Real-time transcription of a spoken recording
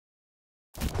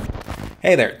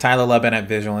Hey there, Tyler Lubin at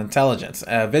Visual Intelligence.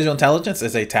 Visual Intelligence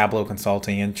is a Tableau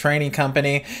consulting and training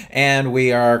company, and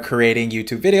we are creating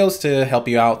YouTube videos to help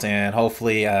you out and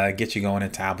hopefully get you going in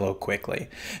Tableau quickly.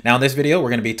 Now in this video, we're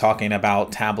going to be talking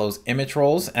about Tableau's image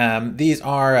roles. These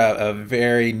are a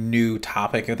very new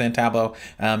topic within Tableau.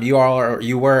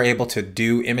 You were able to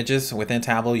do images within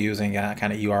Tableau using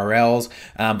kind of URLs,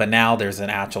 but now there's an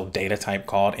actual data type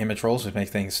called image roles, which makes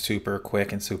things super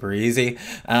quick and super easy,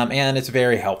 and it's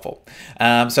very helpful.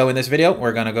 So in this video,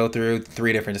 we're going to go through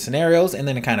 3 different scenarios and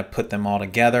then kind of put them all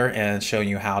together and show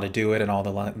you how to do it and all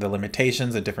the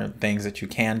limitations and different things that you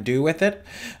can do with it.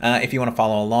 If you want to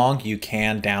follow along, you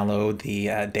can download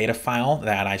the data file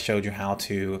that I showed you how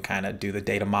to kind of do the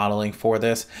data modeling for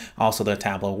this. Also the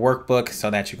Tableau workbook so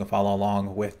that you can follow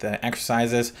along with the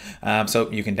exercises.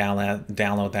 So you can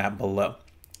download that below.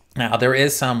 Now, there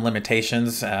is some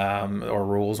limitations or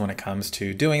rules when it comes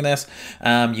to doing this.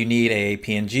 You need a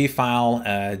PNG file,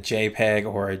 a JPEG,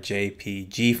 or a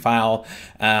JPG file.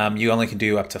 You only can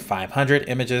do up to 500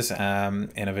 images in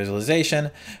a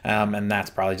visualization, and that's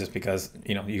probably just because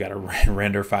you got to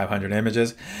render 500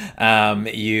 images.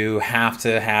 You have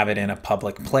to have it in a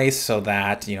public place so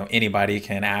that anybody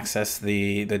can access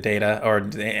the data, or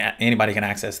anybody can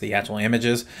access the actual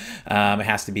images. It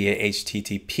has to be a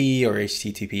HTTP or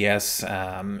HTTPS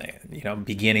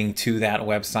beginning to that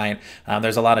website.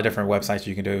 There's a lot of different websites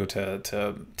you can do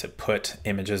to put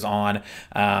images on.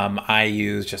 I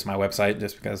use just my website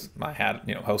just because I had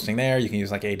hosting there. You can use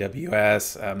like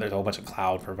AWS. There's a whole bunch of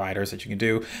cloud providers that you can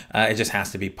do. It just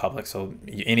has to be public. So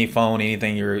any phone,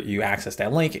 anything you access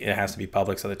that link, it has to be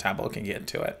public so the Tableau can get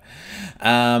into it.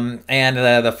 And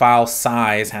the file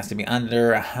size has to be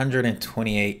under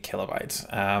 128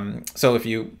 kilobytes. So if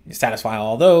you satisfy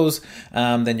all those,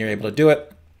 then you're able to do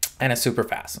it, and it's super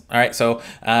fast. All right, so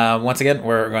once again,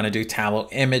 we're going to do Tableau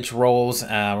image roles.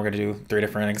 We're going to do 3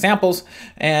 different examples,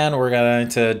 and we're going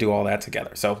to do all that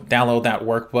together. So download that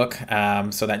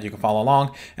workbook so that you can follow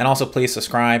along, and also please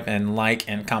subscribe and like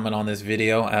and comment on this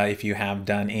video if you have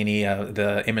done any of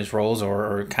the image roles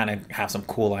or kind of have some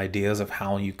cool ideas of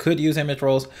how you could use image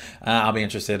roles. I'll be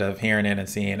interested of hearing it and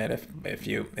seeing it if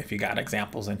you got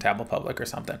examples in Tableau Public or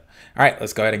something. All right,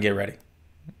 let's go ahead and get ready.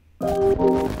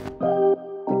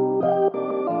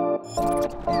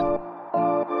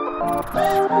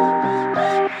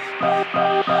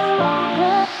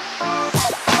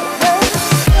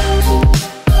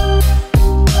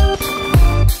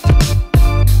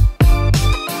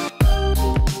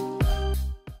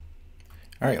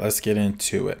 All right, let's get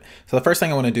into it. So the first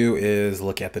thing I want to do is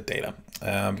look at the data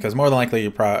because more than likely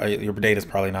your data is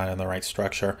probably not in the right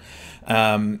structure.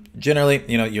 Generally,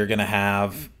 you're going to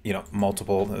have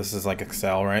multiple. This is like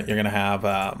Excel, right? You're going to have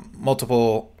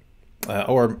multiple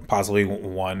or possibly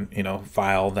one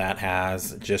file that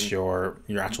has just your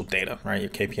actual data, right? Your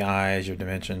KPIs, your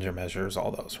dimensions, your measures,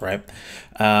 all those, right?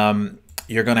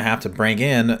 You're going to have to bring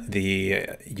in the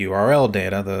URL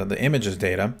data, the images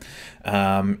data,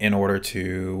 in order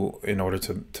to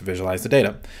visualize the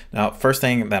data. Now, first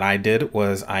thing that I did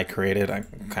was I created a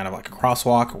kind of like a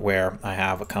crosswalk where I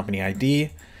have a company ID,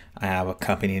 I have a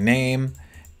company name,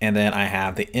 and then I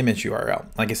have the image URL.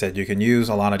 Like I said, you can use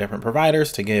a lot of different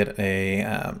providers to get a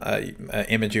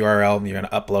image URL. You're going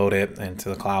to upload it into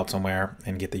the cloud somewhere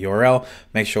and get the URL.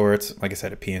 Make sure it's, like I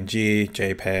said, a PNG,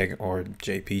 JPEG, or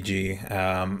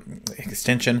JPG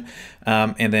extension,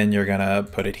 and then you're going to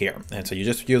put it here. And so you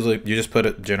just put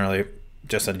it generally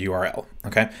just a URL.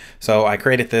 Okay, so I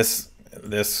created this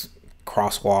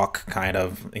crosswalk kind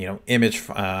of image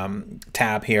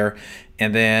tab here,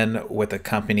 and then with the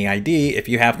company ID, if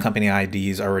you have company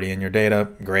IDs already in your data,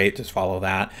 great, just follow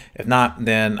that. If not,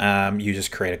 then you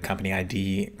just create a company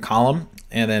ID column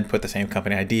and then put the same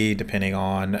company ID depending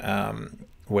on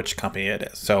which company it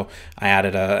is. So I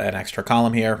added an extra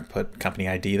column here, put company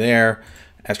ID there,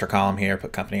 extra column here,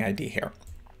 put company ID here.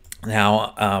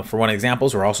 Now, for one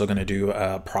examples, we're also going to do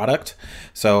a product.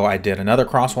 So I did another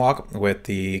crosswalk with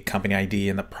the company ID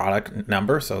and the product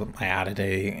number. So I added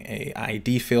a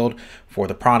ID field for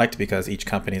the product because each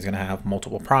company is going to have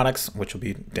multiple products, which will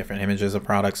be different images of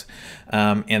products.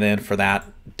 And then for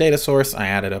that data source, I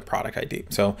added a product ID.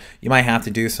 So you might have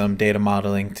to do some data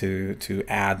modeling to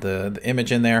add the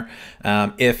image in there.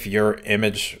 If your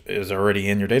image is already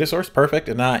in your data source, perfect.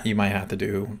 If not, you might have to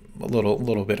do a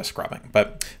little bit of scrubbing.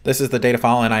 But this is the data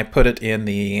file, and I put it in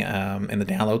the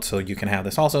download so you can have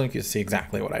this also. You can see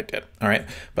exactly what I did. All right,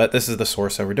 but this is the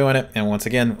source that we're doing it. And once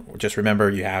again, just remember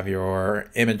you have your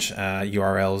image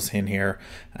URLs in here.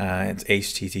 It's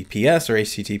HTTPS or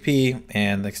HTTP,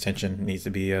 and the extension needs to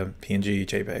be a PNG,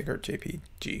 JPEG, or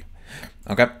JPG.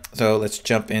 Okay, so let's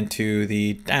jump into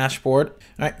the dashboard. All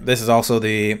right, this is also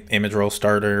the image roll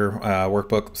starter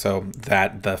workbook, so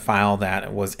that the file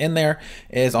that was in there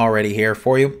is already here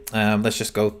for you. Let's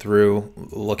just go through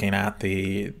looking at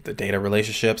the data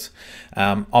relationships.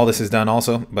 All this is done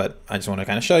also, but I just want to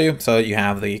kind of show you. So you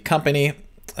have the company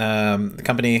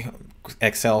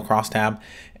Excel crosstab,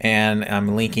 and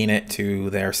I'm linking it to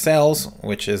their sales,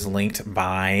 which is linked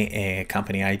by a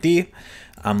company ID.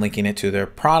 I'm linking it to their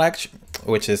product,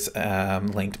 which is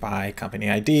linked by company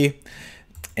ID.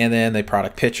 And then the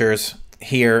product pictures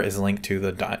here is linked to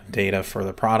the data for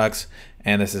the products.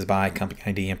 And this is by company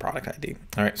ID and product ID.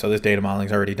 All right, so this data modeling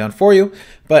is already done for you,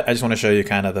 but I just want to show you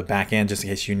kind of the back end just in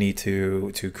case you need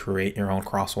to create your own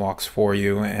crosswalks for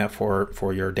you and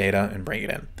for your data and bring it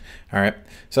in. All right,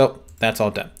 so that's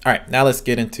all done. All right, now let's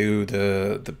get into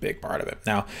the big part of it.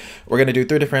 Now, we're going to do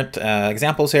 3 different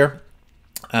examples here.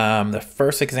 The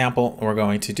first example we're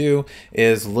going to do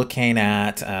is looking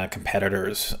at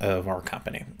competitors of our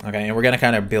company. Okay, and we're going to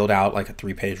kind of build out like a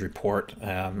 3-page report,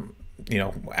 you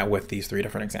know, with these 3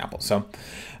 different examples. So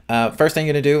first thing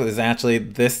you're going to do is actually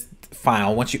this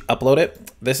file, once you upload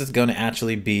it, this is going to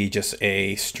actually be just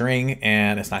a string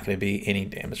and it's not going to be any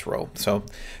damage row. So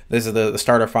this is the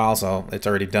starter file, so it's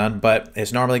already done, but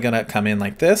it's normally going to come in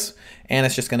like this, and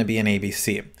it's just going to be an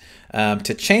ABC.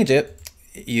 To change it,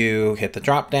 you hit the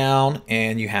drop down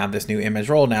and you have this new image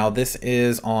roll. Now this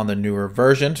is on the newer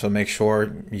version, so make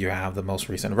sure you have the most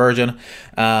recent version,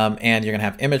 and you're gonna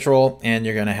have image roll and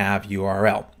you're gonna have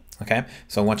URL. Okay,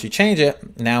 so once you change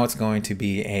it, now it's going to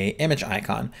be a image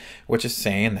icon, which is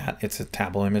saying that it's a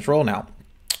Tableau image roll now,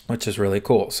 which is really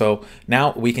cool. So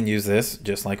now we can use this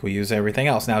just like we use everything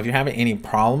else. Now if you're having any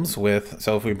problems with,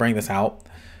 so if we bring this out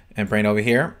and bring it over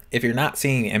here, if you're not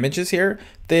seeing images here,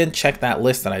 then check that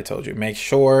list that I told you. Make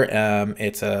sure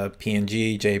it's a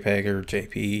PNG, JPEG, or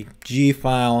JPG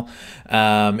file.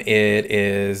 It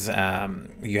is,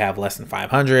 you have less than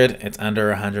 500. It's under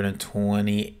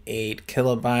 128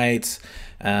 kilobytes.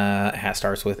 It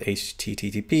starts with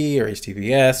HTTP or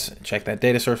HTTPS. Check that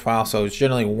data source file. So it's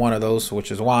generally one of those, which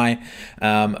is why.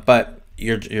 But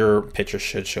your picture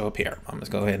should show up here. I'm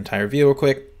just go ahead and tie review real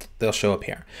quick. They'll show up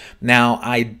here. Now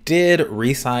I did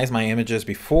resize my images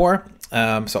before.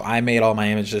 So I made all my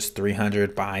images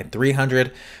 300 by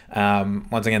 300.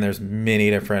 Once again, there's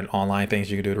many different online things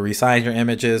you can do to resize your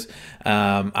images.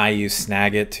 I use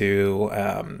Snagit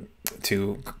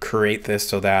to create this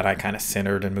so that I kind of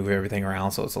centered and move everything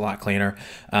around, so it's a lot cleaner.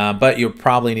 But you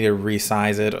probably need to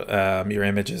resize it, your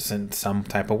images in some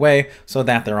type of way so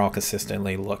that they're all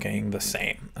consistently looking the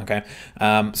same. Okay,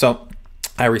 so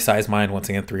I resized mine once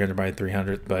again 300 by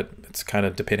 300, but it's kind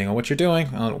of depending on what you're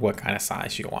doing, on what kind of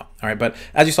size you want. All right, but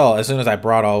as you saw, as soon as I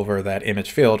brought over that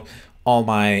image field, all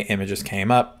my images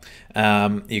came up.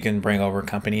 You can bring over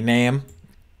company name.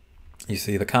 You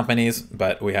see the companies,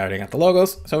 but we already got the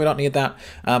logos, so we don't need that.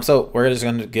 So we're just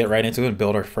going to get right into it and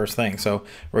build our first thing. So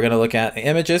we're going to look at the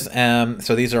images.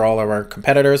 So these are all of our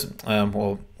competitors.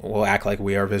 We'll act like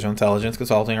we are Visual Intelligence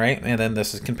Consulting, right? And then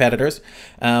this is competitors.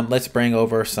 Let's bring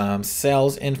over some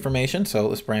sales information. So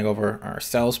let's bring over our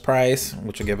sales price,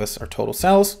 which will give us our total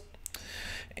sales.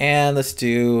 And let's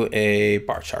do a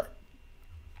bar chart.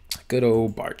 Good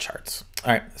old bar charts.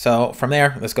 All right, so from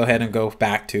there, let's go ahead and go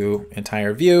back to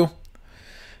entire view.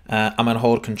 I'm going to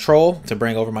hold Control to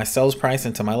bring over my sales price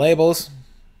into my labels,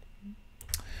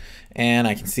 and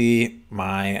I can see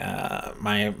my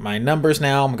my numbers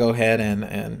now. I'm going to go ahead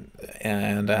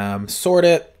and sort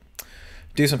it,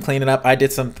 do some cleaning up. I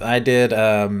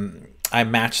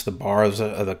matched the bars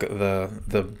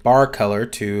the bar color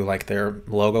to like their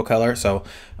logo color. So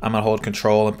I'm going to hold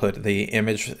Control and put the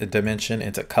image dimension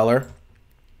into color.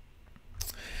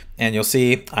 And you'll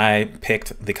see I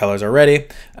picked the colors already.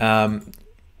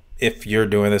 If you're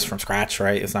doing this from scratch,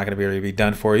 right, it's not going to be really be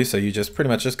done for you. So you just pretty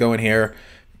much just go in here,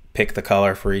 pick the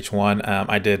color for each one.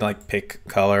 I did like pick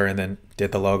color and then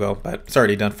did the logo, but it's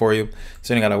already done for you,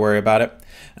 so you don't got to worry about it.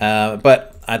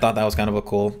 But I thought that was kind of a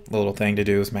cool little thing to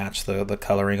do, is match the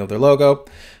coloring of their logo.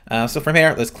 So from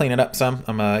here, let's clean it up some.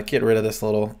 I'm going to get rid of this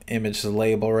little image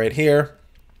label right here.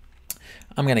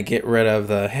 I'm going to get rid of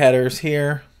the headers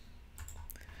here.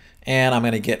 And I'm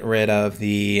going to get rid of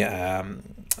the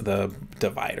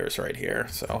dividers right here,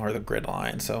 so, or the grid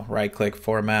lines. So right click,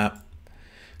 format,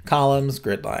 columns,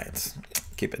 grid lines.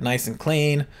 Keep it nice and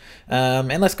clean.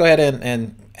 And let's go ahead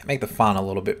and make the font a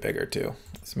little bit bigger too.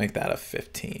 Let's make that a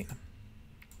 15.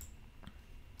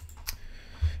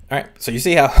 All right, so you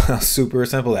see how super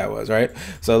simple that was, right?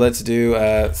 So let's do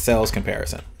a sales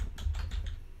comparison.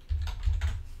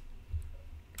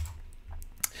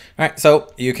 All All right,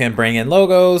 so you can bring in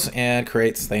logos and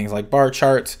create things like bar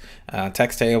charts,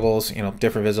 text tables,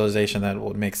 different visualization that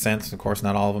would make sense. Of course,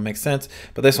 not all of them make sense,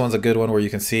 but this one's a good one where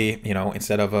you can see,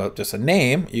 instead of just a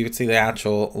name, you can see the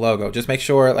actual logo. Just make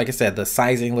sure, like I said, the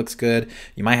sizing looks good.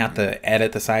 You might have to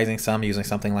edit the sizing some using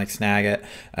something like Snagit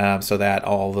so that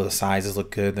all the sizes look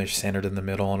good. They're centered in the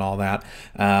middle and all that.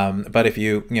 But if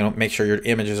you, make sure your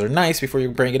images are nice before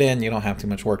you bring it in, you don't have too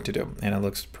much work to do, and it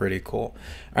looks pretty cool.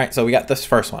 All right, so we got this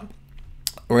first one.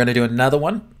 We're going to do another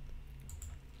one.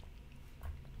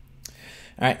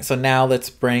 All right, so now let's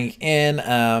bring in,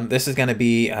 this is going to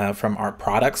be from our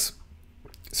products.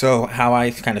 So how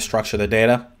I kind of structure the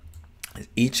data is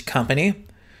each company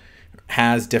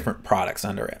has different products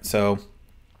under it. So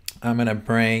I'm going to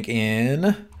bring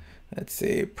in, let's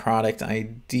see, product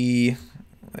ID.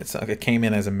 It came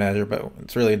in as a measure, but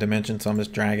it's really a dimension. So I'm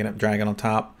just dragging on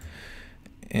top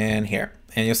and here.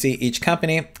 And you'll see each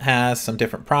company has some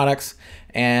different products,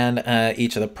 and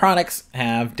each of the products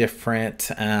have different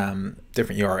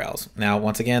URLs. Now,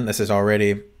 once again, this is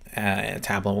already a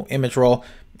Tableau image role.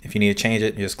 If you need to change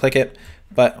it, you just click it,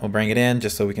 but we'll bring it in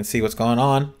just so we can see what's going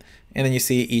on. And then you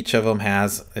see each of them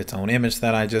has its own image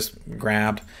that I just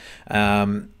grabbed,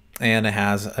 and it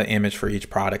has an image for each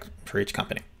product for each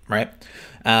company, right?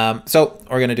 So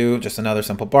we're gonna do just another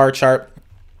simple bar chart.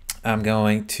 I'm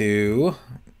going to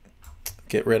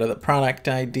get rid of the product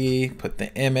ID, put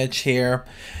the image here.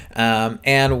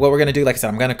 And what we're gonna do, like I said,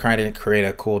 I'm gonna try to create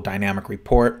a cool dynamic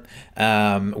report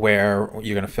where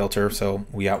you're gonna filter. So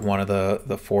we got one of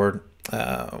the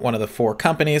four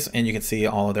companies, and you can see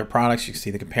all of their products. You can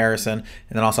see the comparison.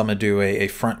 And then also I'm gonna do a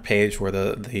front page where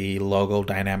the logo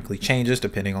dynamically changes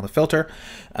depending on the filter.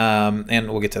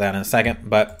 And we'll get to that in a second.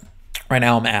 But right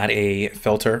now I'm at a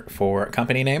filter for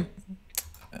company name.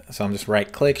 So I'm just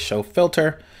right click, show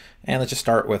filter. And let's just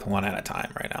start with one at a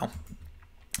time right now.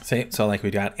 See, so like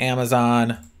we got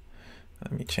Amazon.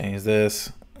 Let me change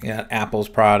this. We got Apple's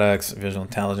products, visual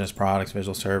intelligence products,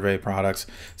 visual survey products.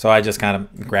 So I just kind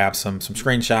of grabbed some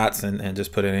screenshots and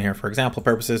just put it in here for example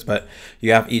purposes, but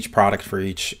you have each product for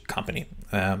each company.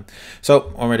 So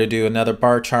when we're gonna do another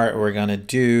bar chart, we're gonna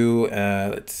do,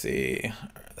 let's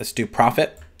do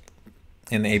profit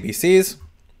in the ABCs.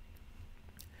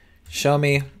 Show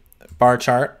me bar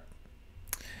chart.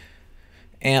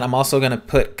 And I'm also going to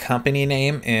put company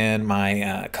name in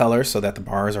my color so that the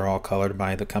bars are all colored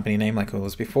by the company name like it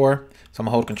was before. So I'm going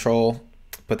to hold control,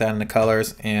 put that in the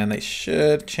colors, and they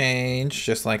should change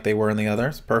just like they were in the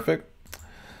others. Perfect.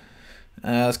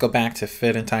 Let's go back to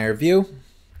fit entire view.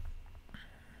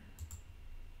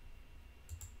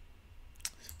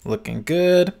 Looking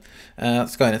good.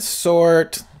 Let's go ahead and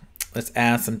sort. Let's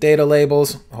add some data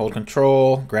labels. Hold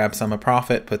control, grab some of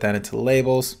profit, put that into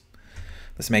labels.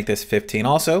 Let's make this 15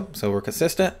 also, so we're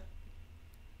consistent.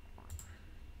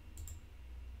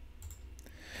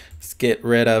 Let's get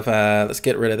rid of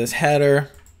this header.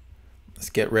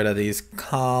 Let's get rid of these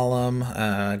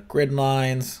column grid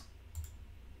lines.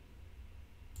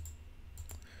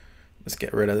 Let's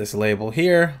get rid of this label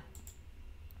here.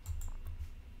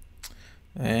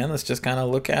 And let's just kind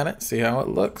of look at it, see how it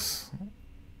looks.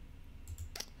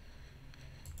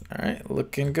 All right,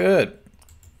 looking good.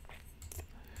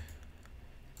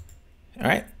 All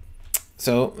right,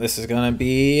 so this is gonna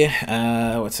be,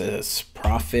 what's this?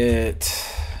 Profit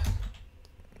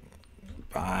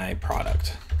by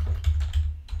product.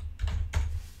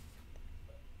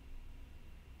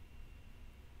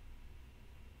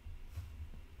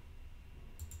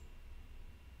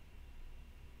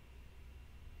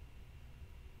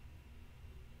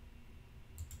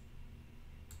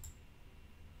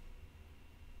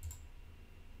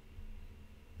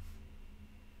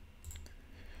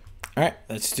 All right,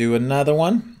 let's do another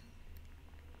one.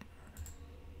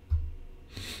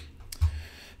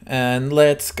 And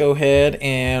let's go ahead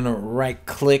and right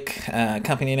click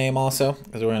company name also,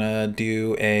 because we're gonna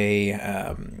do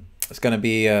a, it's gonna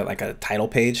be like a title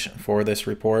page for this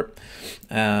report.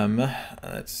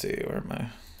 Let's see, where am I?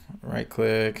 Right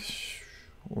click,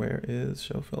 where is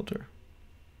show filter?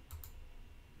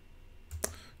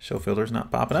 Show filter is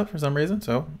not popping up for some reason,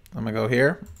 so I'm gonna go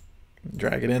here,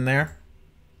 drag it in there.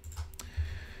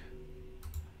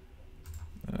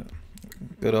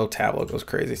 Good old Tableau goes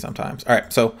crazy sometimes. All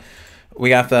right, so we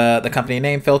got the company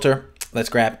name filter. Let's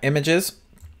grab images.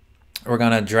 We're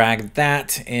gonna drag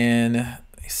that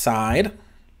inside.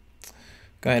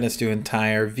 Go ahead, let's do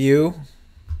entire view.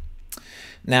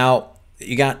 Now,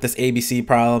 you got this ABC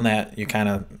problem that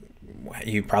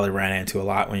you probably ran into a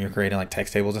lot when you're creating like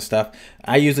text tables and stuff.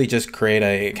 I usually just create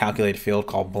a calculated field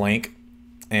called blank,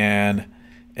 and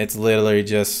it's literally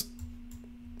just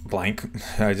blank.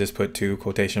 I just put 2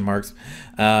 quotation marks.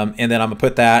 And then I'm gonna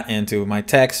put that into my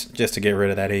text just to get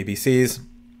rid of that ABCs.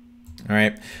 All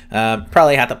right,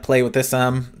 probably have to play with this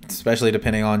some, especially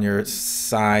depending on your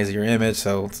size of your image,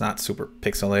 so it's not super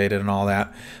pixelated and all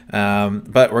that.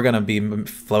 But we're gonna be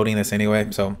floating this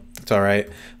anyway, so it's all right.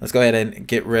 Let's go ahead and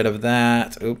get rid of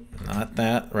that. Oop, not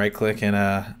that. Right click and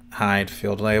hide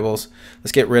field labels.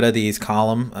 Let's get rid of these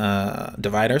column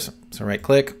dividers. So right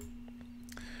click,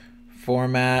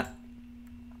 format.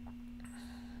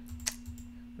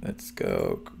 Let's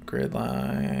go grid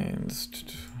lines.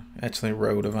 Actually,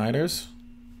 row dividers.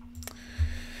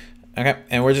 Okay,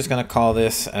 and we're just gonna call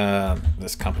this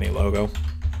this company logo,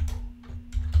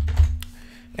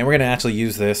 and we're gonna actually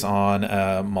use this on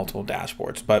multiple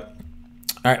dashboards. But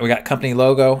all right, we got company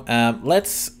logo.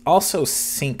 Let's also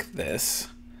sync this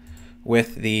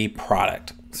with the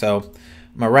product. So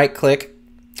I'm gonna right click,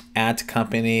 add to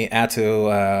company, add to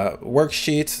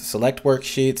worksheets, select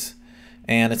worksheets,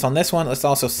 and it's on this one. Let's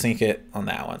also sync it on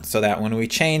that one, so that when we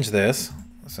change this.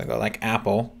 So go like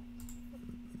Apple,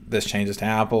 this changes to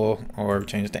Apple, or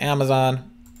changes to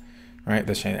Amazon, right?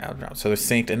 This changes to Amazon. So they're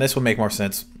synced, and this will make more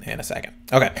sense in a second.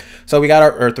 Okay, so we got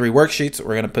our 3 worksheets.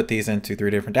 We're gonna put these into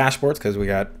 3 different dashboards because we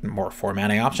got more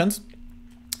formatting options.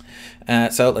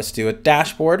 So let's do a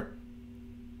dashboard.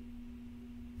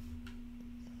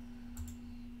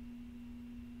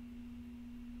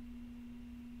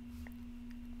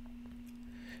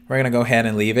 We're gonna go ahead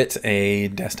and leave it a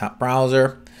desktop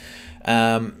browser.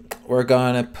 We're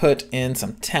gonna put in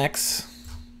some text.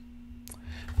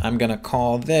 I'm gonna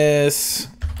call this,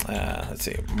 let's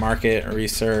see, market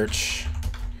research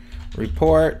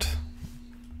report,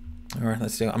 or I'm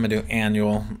gonna do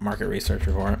annual market research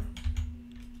report.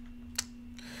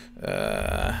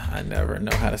 I never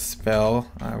know how to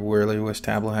spell. I really wish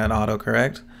Tableau had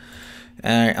autocorrect.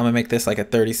 All right, I'm gonna make this like a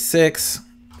 36.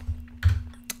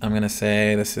 I'm gonna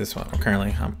say this is what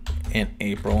currently I'm in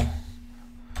April.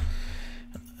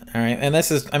 All right, and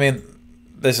this is, I mean,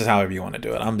 this is however you want to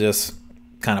do it. I'm just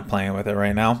kind of playing with it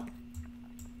right now.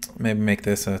 Maybe make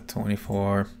this a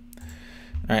 24. All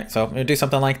right, so I'm gonna do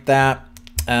something like that.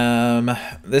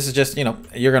 This is just, you know,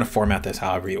 you're gonna format this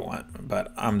however you want,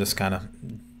 but I'm just kind of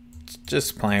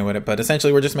just playing with it. But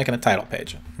essentially, we're just making a title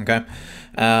page, okay?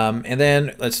 And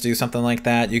then let's do something like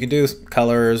that. You can do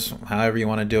colors, however you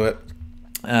want to do it.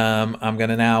 I'm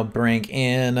gonna now bring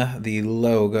in the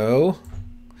logo.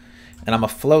 And I'm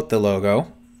gonna float the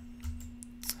logo.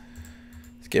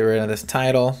 Let's get rid of this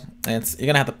title. And you're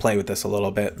gonna have to play with this a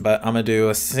little bit, but I'm gonna do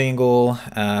a single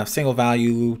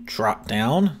value drop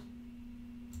down.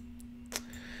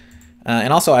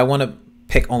 And also I wanna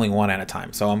pick only one at a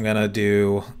time. So I'm gonna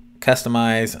do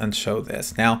customize and show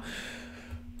this. Now,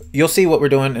 you'll see what we're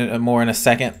doing more in a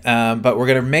second, but we're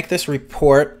gonna make this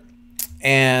report.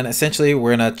 And essentially,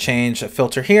 we're gonna change a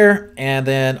filter here, and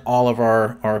then all of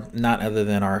our not other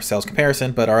than our sales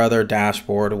comparison, but our other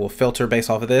dashboard will filter based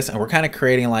off of this. And we're kind of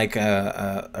creating like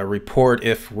a report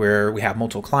if we have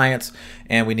multiple clients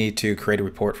and we need to create a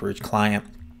report for each client.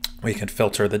 We can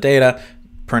filter the data,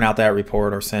 print out that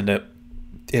report, or send it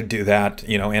and do that,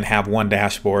 you know, and have one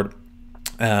dashboard.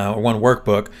 One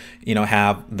workbook, you know,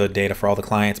 have the data for all the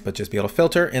clients, but just be able to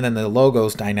filter, and then the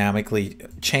logos dynamically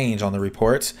change on the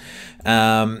reports,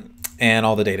 and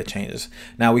all the data changes.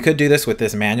 Now we could do this with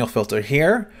this manual filter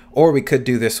here, or we could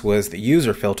do this with the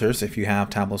user filters if you have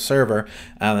Tableau server,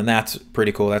 and that's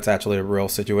pretty cool. That's actually a real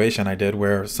situation I did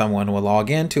where someone will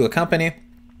log into a company,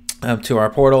 to our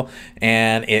portal,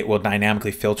 and it will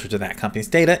dynamically filter to that company's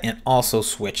data and also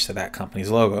switch to that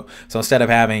company's logo. So instead of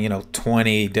having, you know,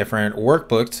 20 different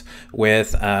workbooks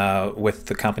with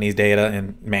the company's data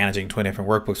and managing 20 different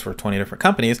workbooks for 20 different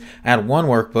companies, I had one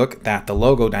workbook that the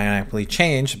logo dynamically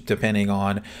changed depending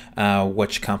on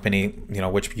which company, you know,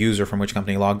 which user from which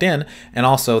company logged in, and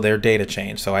also their data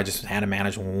changed. So I just had to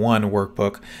manage one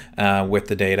workbook with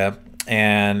the data,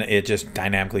 and it just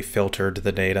dynamically filtered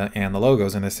the data and the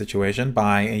logos in this situation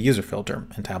by a user filter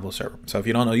in Tableau server. So if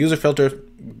you don't know user filters,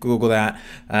 Google that.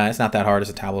 It's not that hard. It's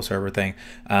a Tableau server thing.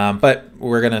 But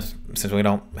we're gonna, since we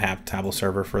don't have Tableau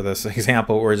server for this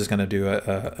example, we're just gonna do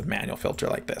a manual filter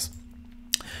like this.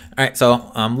 All right,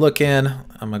 so I'm looking.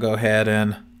 I'm gonna go ahead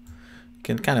and you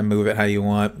can kind of move it how you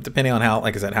want, depending on how,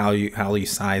 like I said, how you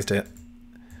sized it.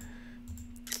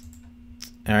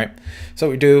 All right, so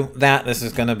we do that. This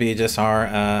is going to be just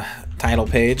our title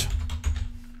page.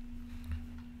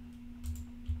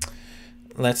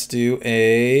 Let's do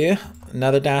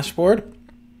another dashboard.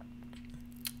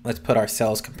 Let's put our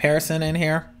sales comparison in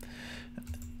here.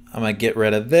 I'm going to get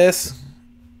rid of this.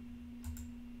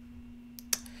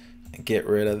 Get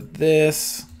rid of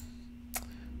this.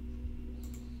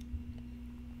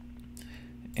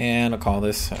 And I'll call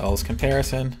this else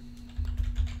comparison.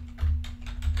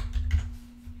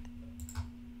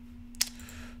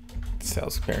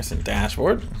 Sales comparison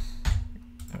dashboard.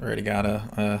 I already got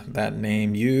that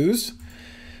name used.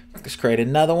 Let's create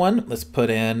another one. Let's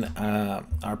put in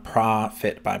our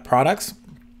profit by products.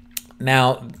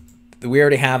 Now, we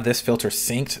already have this filter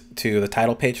synced to the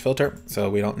title page filter,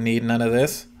 so we don't need none of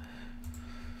this.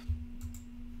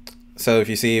 So if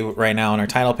you see right now on our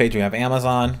title page, we have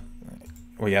Amazon.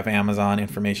 We have Amazon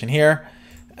information here.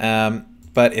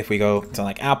 But if we go to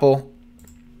like Apple,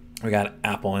 we got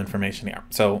Apple information here.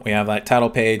 So we have that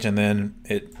title page, and then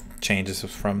it changes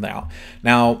from there.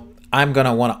 Now, I'm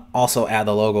gonna want to also add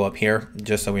the logo up here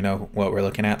just so we know what we're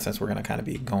looking at, since we're gonna kind of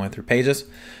be going through pages.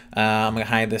 I'm gonna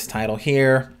hide this title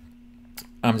here.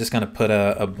 I'm just gonna put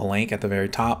a blank at the very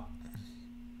top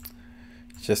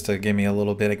just to give me a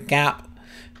little bit of gap.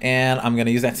 And I'm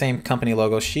gonna use that same company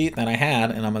logo sheet that I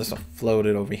had, and I'm gonna just float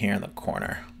it over here in the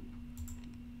corner.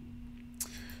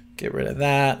 Get rid of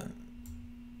that,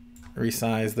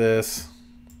 resize this.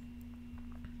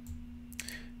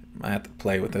 I have to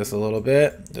play with this a little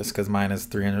bit just because mine is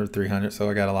 300, so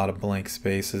I got a lot of blank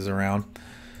spaces around.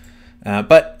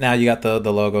 But now you got the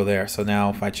logo there. So now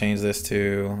if I change this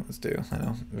to, let's do,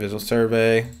 visual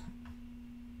survey,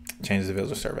 change the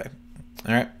visual survey.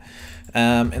 All right.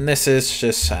 And this is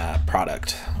just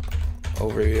product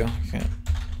overview. Okay.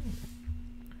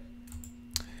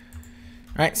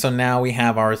 All right, so now we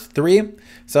have our 3.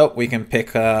 So we can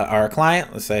pick our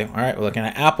client. Let's say, all right, we're looking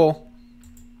at Apple.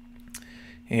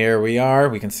 Here we are.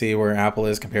 We can see where Apple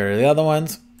is compared to the other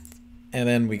ones. And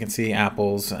then we can see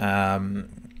Apple's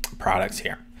products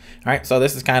here. All right, so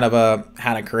this is kind of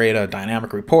how to create a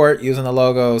dynamic report using the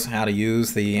logos, how to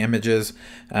use the images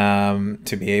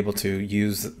to be able to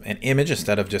use an image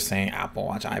instead of just saying Apple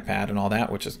Watch, iPad, and all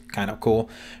that, which is kind of cool,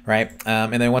 right?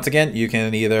 And then once again, you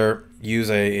can either use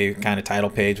a kind of title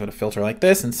page with a filter like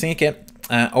this and sync it,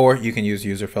 or you can use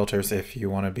user filters if you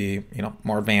want to be,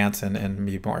 more advanced and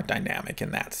be more dynamic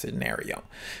in that scenario.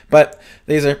 But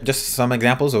these are just some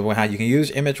examples of how you can use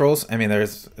image roles. I mean, the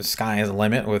sky is the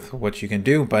limit with what you can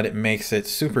do, but it makes it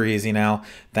super easy now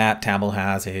that Tableau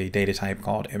has a data type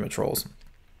called image roles.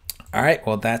 All right,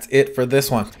 well, that's it for this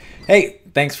one. Hey,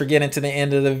 thanks for getting to the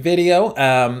end of the video.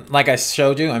 Like I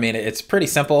showed you, I mean, it's pretty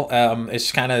simple. It's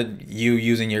kind of you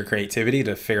using your creativity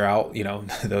to figure out,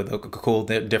 the cool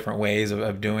different ways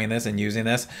of doing this and using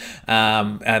this.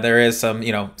 There is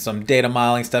some, some data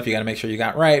modeling stuff you got to make sure you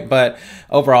got right, but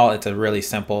overall, it's a really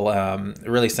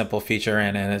simple feature,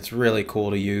 and it's really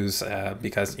cool to use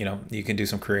because, you can do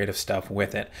some creative stuff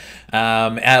with it.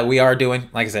 We are doing,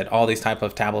 like I said, all these type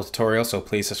of Tableau tutorials, so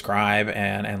please subscribe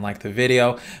and like the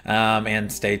video, and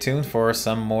stay tuned for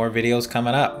some more videos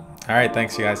coming up. All right,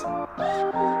 thanks you guys.